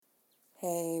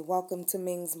Hey, welcome to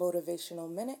Ming's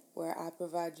Motivational Minute, where I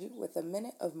provide you with a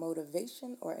minute of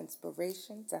motivation or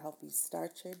inspiration to help you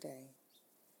start your day.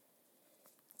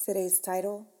 Today's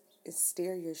title is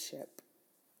Steer Your Ship.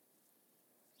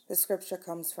 The scripture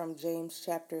comes from James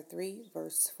chapter 3,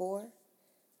 verse 4,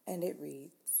 and it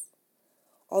reads,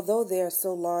 Although they are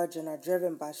so large and are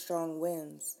driven by strong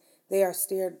winds, they are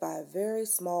steered by a very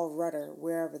small rudder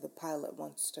wherever the pilot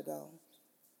wants to go.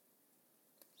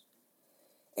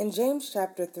 In James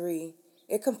chapter 3,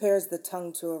 it compares the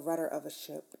tongue to a rudder of a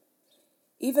ship.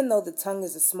 Even though the tongue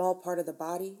is a small part of the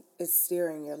body, it's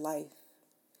steering your life.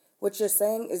 What you're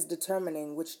saying is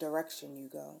determining which direction you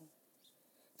go.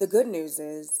 The good news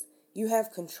is you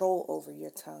have control over your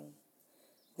tongue.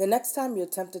 The next time you're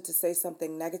tempted to say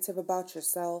something negative about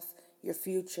yourself, your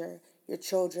future, your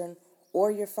children,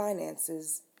 or your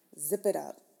finances, zip it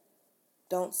up.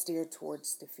 Don't steer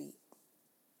towards defeat.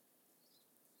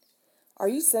 Are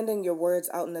you sending your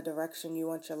words out in the direction you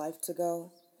want your life to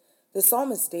go? The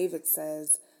psalmist David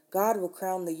says, God will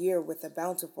crown the year with a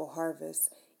bountiful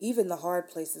harvest. Even the hard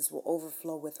places will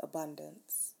overflow with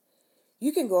abundance.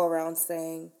 You can go around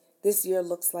saying, this year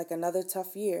looks like another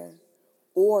tough year.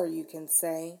 Or you can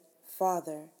say,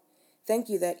 Father, thank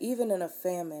you that even in a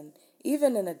famine,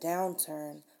 even in a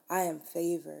downturn, I am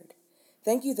favored.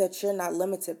 Thank you that you're not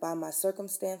limited by my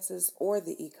circumstances or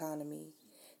the economy.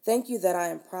 Thank you that I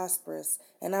am prosperous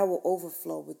and I will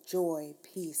overflow with joy,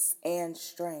 peace, and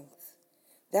strength.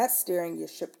 That's steering your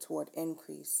ship toward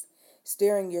increase,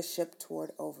 steering your ship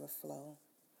toward overflow.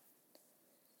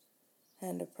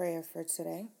 And a prayer for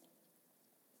today.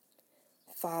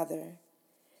 Father,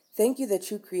 thank you that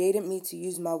you created me to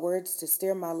use my words to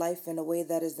steer my life in a way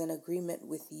that is in agreement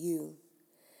with you.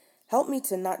 Help me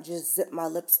to not just zip my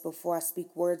lips before I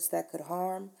speak words that could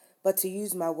harm, but to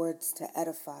use my words to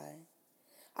edify.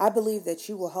 I believe that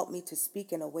you will help me to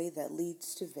speak in a way that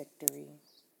leads to victory.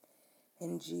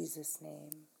 In Jesus'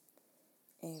 name,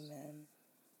 amen.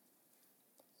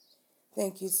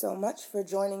 Thank you so much for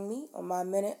joining me on my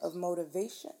Minute of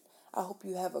Motivation. I hope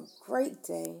you have a great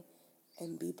day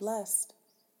and be blessed.